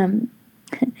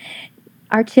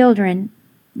 Our children,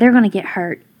 they're going to get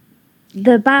hurt.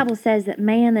 The Bible says that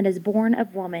man that is born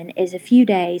of woman is a few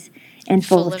days and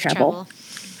full of trouble.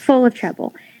 Full of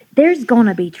trouble. There's going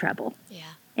to be trouble. Yeah.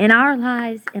 In our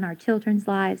lives, in our children's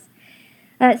lives.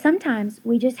 Sometimes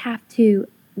we just have to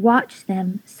watch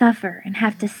them suffer and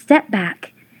have to step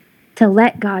back to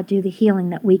let God do the healing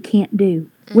that we can't do.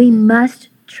 We must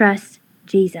trust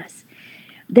Jesus.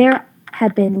 There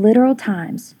have been literal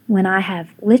times when I have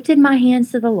lifted my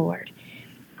hands to the Lord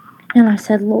and I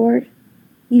said, Lord,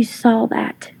 you saw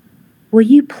that. Will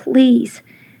you please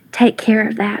take care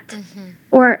of that?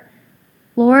 Or,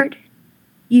 Lord,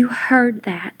 you heard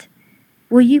that.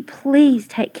 Will you please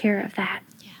take care of that?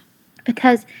 Yeah.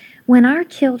 Because when our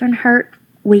children hurt,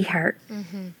 we hurt.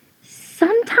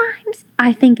 Sometimes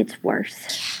I think it's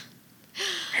worse.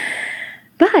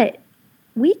 But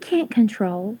we can't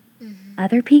control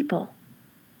other people.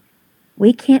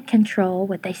 We can't control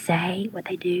what they say, what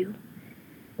they do.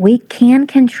 We can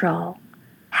control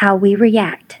how we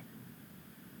react.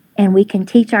 And we can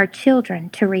teach our children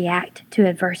to react to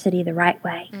adversity the right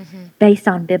way based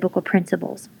on biblical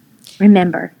principles.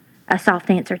 Remember, a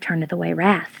soft answer turneth away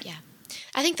wrath. Yeah.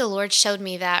 I think the Lord showed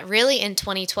me that really in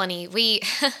 2020.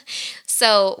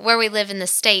 So where we live in the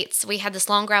States, we had this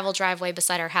long gravel driveway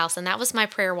beside our house, and that was my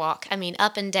prayer walk.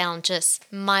 Up and down,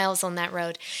 just miles on that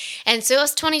road. And so it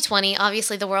was 2020.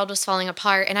 Obviously, the world was falling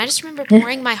apart, and I just remember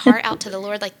pouring my heart out to the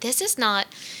Lord, like, this is not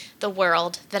the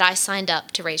world that I signed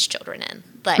up to raise children in.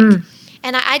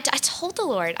 And I told the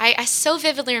Lord, I so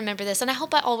vividly remember this, and I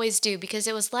hope I always do because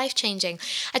it was life-changing.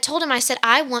 I told him, I said,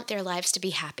 I want their lives to be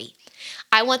happy.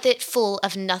 I want it full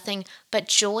of nothing but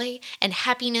joy and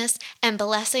happiness and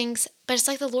blessings. But it's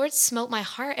like the Lord smote my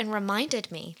heart and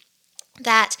reminded me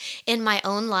that in my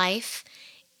own life,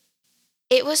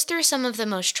 it was through some of the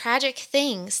most tragic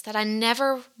things that I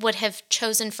never would have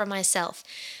chosen for myself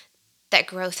that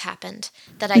growth happened,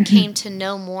 that I came to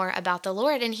know more about the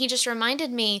Lord. And he just reminded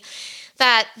me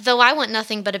that though I want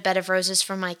nothing but a bed of roses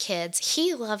for my kids,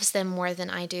 he loves them more than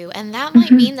I do. And that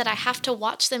might mean that I have to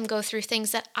watch them go through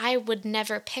things that I would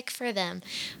never pick for them.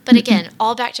 But again,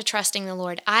 all back to trusting the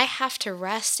Lord. I have to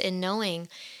rest in knowing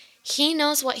he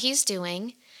knows what he's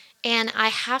doing, and I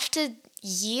have to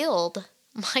yield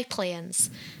my plans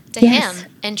to Yes.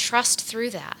 him and trust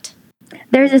through that.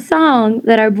 There's a song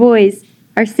that our boys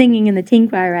are singing in the teen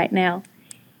choir right now.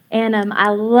 And I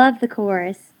love the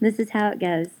chorus. This is how it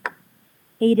goes.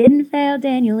 He didn't fail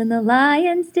Daniel in the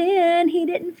lion's den. He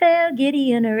didn't fail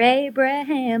Gideon or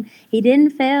Abraham. He didn't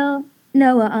fail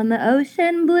Noah on the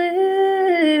ocean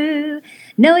blue.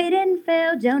 No, he didn't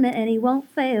fail Jonah, and he won't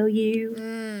fail you.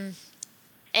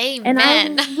 Amen.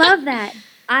 And I love that.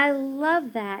 I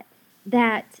love that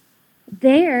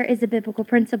there is a biblical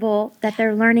principle that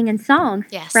they're learning in song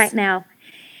right now.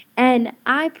 And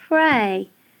I pray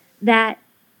that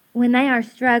when they are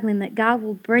struggling, that God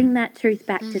will bring that truth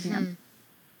back to them.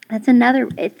 That's another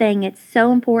thing. It's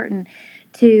so important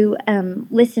to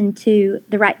listen to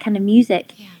the right kind of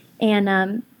music.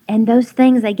 And those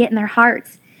things, they get in their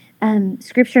hearts.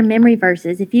 scripture memory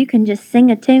verses. If you can just sing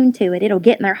a tune to it, it'll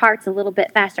get in their hearts a little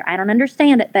bit faster. I don't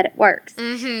understand it, but it works.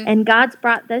 Mm-hmm. And God's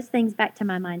brought those things back to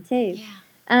my mind too.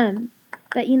 Yeah.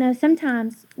 But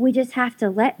sometimes we just have to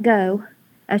let go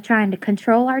of trying to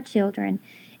control our children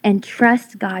and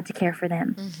trust God to care for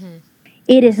them. Mm-hmm.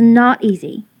 It is not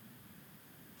easy.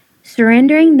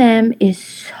 Surrendering them is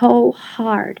so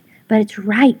hard, but it's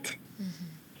right. Mm-hmm.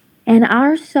 And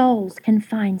our souls can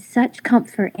find such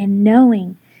comfort in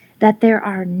knowing that there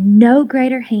are no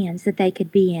greater hands that they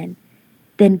could be in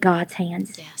than God's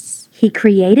hands. Yes. He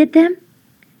created them.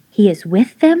 He is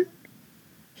with them.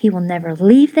 He will never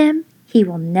leave them. He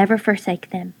will never forsake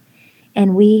them.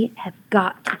 And we have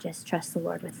got to just trust the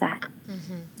Lord with that.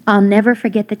 Mm-hmm. I'll never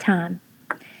forget the time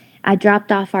I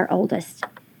dropped off our oldest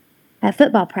at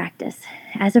football practice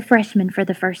as a freshman for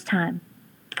the first time.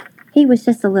 He was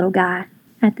just a little guy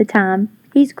at the time.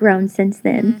 He's grown since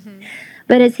then. Mm-hmm.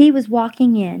 But as he was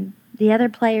walking in, the other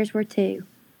players were too.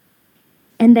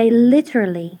 And they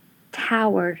literally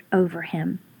towered over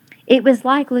him. It was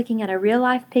like looking at a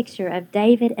real-life picture of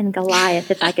David and Goliath,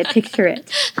 if I could picture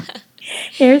it.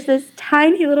 There's this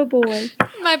tiny little boy.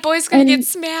 My boy's going to get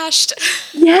smashed.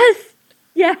 Yes.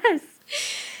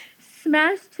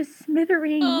 Smashed to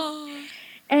smithereens. Oh.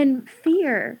 And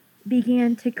fear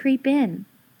began to creep in.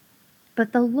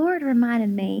 But the Lord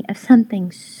reminded me of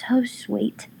something so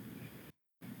sweet.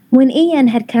 When Ian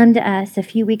had come to us a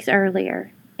few weeks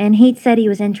earlier, and he'd said he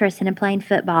was interested in playing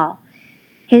football,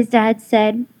 his dad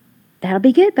said, "That'll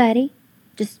be good, buddy.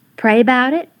 Just pray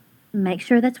about it. Make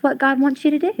sure that's what God wants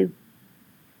you to do."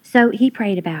 So he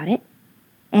prayed about it,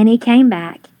 and he came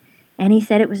back, and he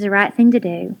said it was the right thing to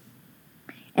do.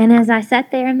 And as I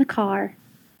sat there in the car,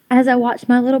 as I watched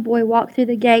my little boy walk through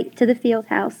the gate to the field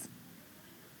house,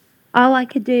 all I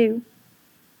could do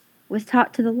was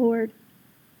talk to the Lord.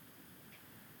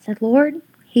 I said, "Lord,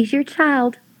 he's your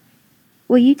child.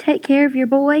 Will you take care of your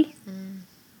boy?"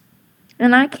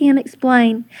 And I can't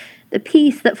explain the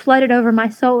peace that flooded over my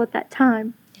soul at that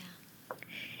time. Yeah.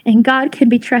 And God can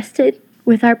be trusted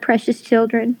with our precious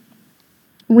children.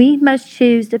 We must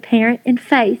choose to parent in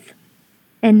faith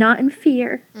and not in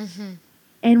fear. Mm-hmm.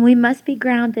 And we must be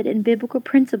grounded in biblical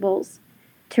principles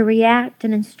to react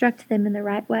and instruct them in the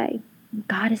right way.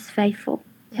 God is faithful.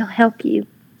 He'll help you.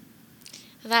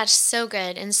 That's so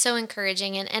good and so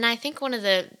encouraging. And I think one of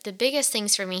the biggest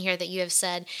things for me here that you have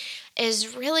said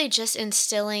is really just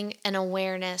instilling an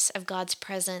awareness of God's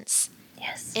presence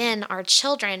in our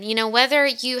children. Whether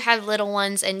you have little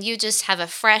ones and you just have a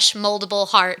fresh, moldable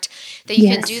heart that you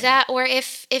can do that, or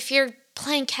if you're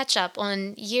playing catch up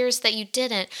on years that you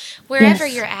didn't, wherever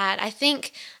you're at, I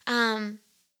think to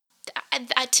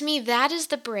me that is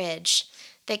the bridge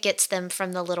that gets them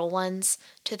from the little ones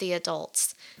to the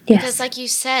adults. Because like you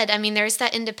said, there's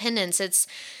that independence. It's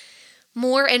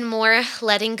more and more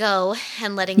letting go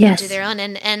and letting them do their own.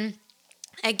 And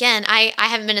again, I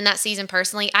haven't been in that season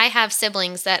personally. I have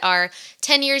siblings that are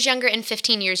 10 years younger and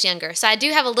 15 years younger. So I do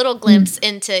have a little glimpse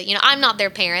into, I'm not their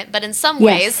parent, but in some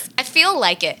ways I feel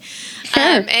like it.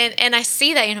 Sure. And I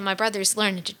see that, my brother's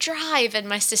learning to drive and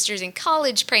my sister's in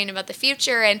college praying about the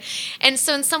future. And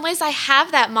so in some ways I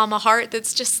have that mama heart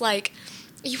that's just like,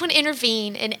 you want to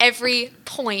intervene in every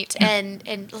point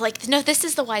and like, no, this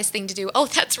is the wise thing to do. Oh,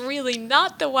 that's really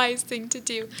not the wise thing to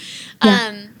do.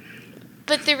 Yeah.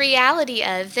 But the reality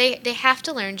of they have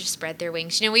to learn to spread their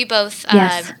wings. We both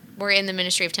were in the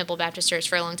ministry of Temple Baptist Church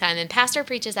for a long time, and Pastor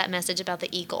preaches that message about the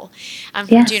eagle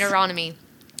from Deuteronomy.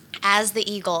 As the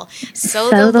eagle, so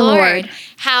the Lord.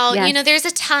 How, there's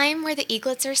a time where the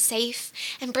eaglets are safe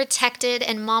and protected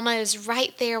and mama is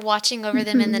right there watching over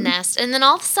them in the nest. And then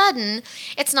all of a sudden,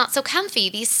 it's not so comfy.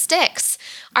 These sticks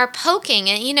are poking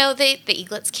and, the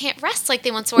eaglets can't rest like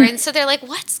they once were. And so they're like,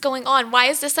 what's going on? Why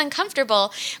is this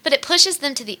uncomfortable? But it pushes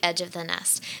them to the edge of the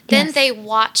nest. Then they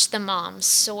watch the mom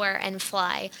soar and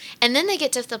fly. And then they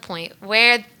get to the point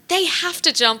where they have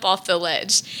to jump off the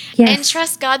ledge and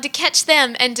trust God to catch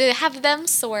them and to have them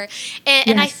soar.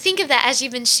 And I think of that as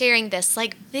you've been sharing this,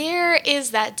 like there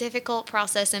is that difficult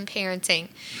process in parenting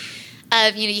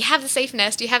of, you have the safe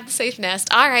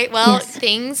nest, All right, well,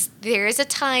 there is a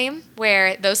time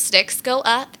where those sticks go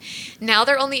up. Now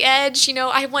they're on the edge.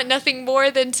 I want nothing more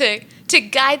than to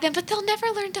guide them, but they'll never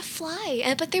learn to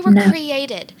fly. But they were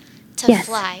created to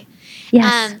fly.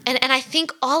 Yes. And I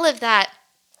think all of that,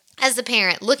 as a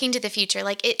parent, looking to the future,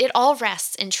 like it all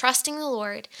rests in trusting the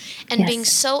Lord and being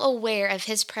so aware of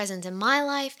His presence in my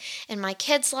life, in my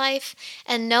kids' life,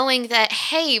 and knowing that,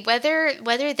 hey, whether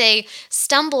they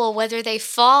stumble, whether they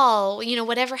fall,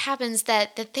 whatever happens,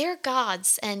 that they're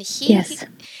God's and He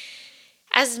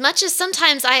as much as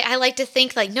sometimes I like to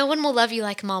think like no one will love you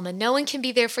like mama, no one can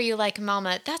be there for you like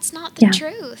mama, that's not the Yeah.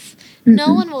 truth. No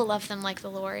Mm-mm. one will love them like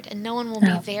the Lord, and no one will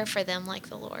No. be there for them like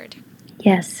the Lord.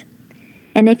 Yes.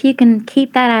 And if you can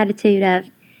keep that attitude of,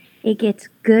 it gets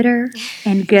gooder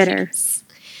and gooder, Yes.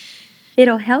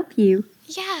 it'll help you.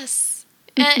 Yes.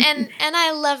 And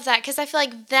I love that, because I feel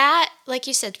like that, like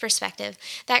you said, perspective,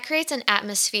 that creates an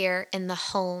atmosphere in the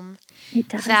home It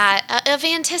does. that of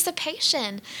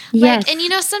anticipation. Yes. Like, and you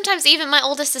know, sometimes even my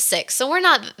oldest is 6, so we're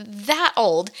not that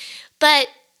old, but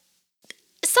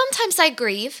sometimes I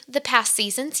grieve the past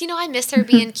seasons. You know, I miss her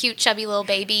being cute, chubby little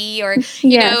baby, or, you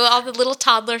Yes. know, all the little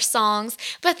toddler songs.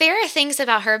 But there are things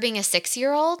about her being a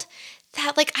 6-year-old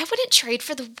that, like, I wouldn't trade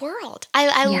for the world. I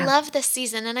Yeah. love this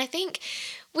season, and I think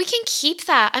we can keep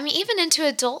that. I mean, even into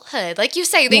adulthood. Like you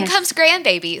say, then Yes. comes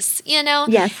grandbabies, you know?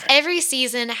 Yes. Every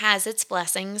season has its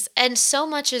blessings, and so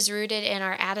much is rooted in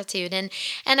our attitude. And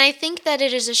I think that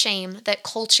it is a shame that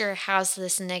culture has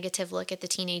this negative look at the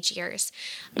teenage years.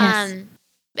 Yes.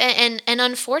 And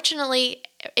unfortunately,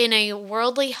 in a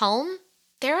worldly home,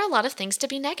 there are a lot of things to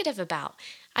be negative about.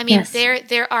 I mean, Yes.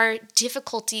 there are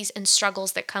difficulties and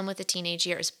struggles that come with the teenage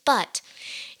years, but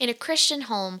in a Christian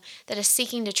home that is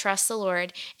seeking to trust the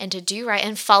Lord and to do right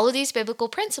and follow these biblical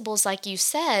principles, like you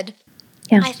said,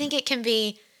 Yeah. I think it can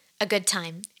be a good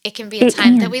time. It can be a It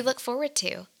time that can. we look forward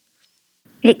to.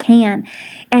 It can.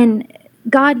 And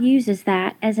God uses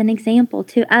that as an example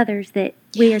to others that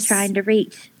we are Yes. trying to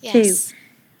reach Yes. too.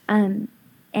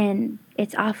 And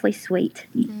it's awfully sweet.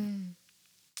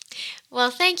 Well,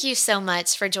 thank you so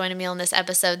much for joining me on this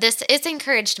episode. It's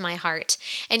encouraged my heart.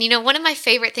 And you know, one of my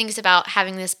favorite things about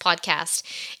having this podcast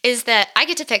is that I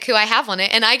get to pick who I have on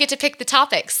it, and I get to pick the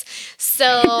topics.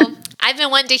 So I've been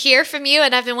wanting to hear from you,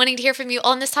 and I've been wanting to hear from you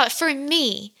on this topic for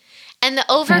me. And the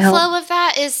overflow of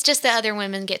that is just that other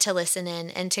women get to listen in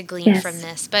and to glean Yes. from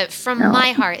this. But from Oh.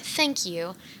 my heart, thank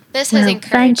you. This has Well,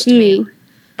 encouraged thank you. me.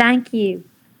 Thank you.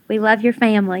 We love your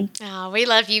family. Oh, we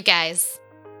love you guys.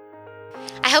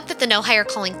 I hope that the No Higher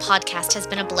Calling podcast has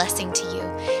been a blessing to you.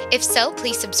 If so,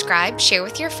 please subscribe, share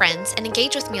with your friends, and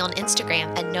engage with me on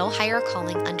Instagram at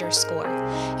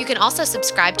 @NoHigherCalling_. You can also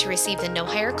subscribe to receive the No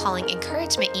Higher Calling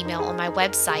encouragement email on my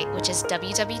website, which is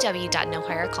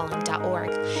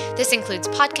www.nohighercalling.org. This includes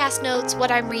podcast notes,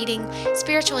 what I'm reading,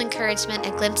 spiritual encouragement,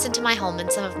 a glimpse into my home,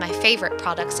 and some of my favorite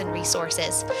products and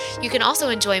resources. You can also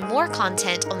enjoy more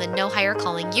content on the No Higher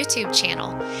Calling YouTube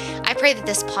channel. I pray that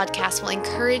this podcast will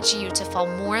encourage you to fall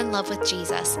more in love with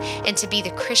Jesus and to be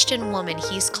the Christian woman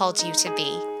He's called you to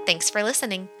be. Thanks for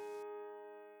listening.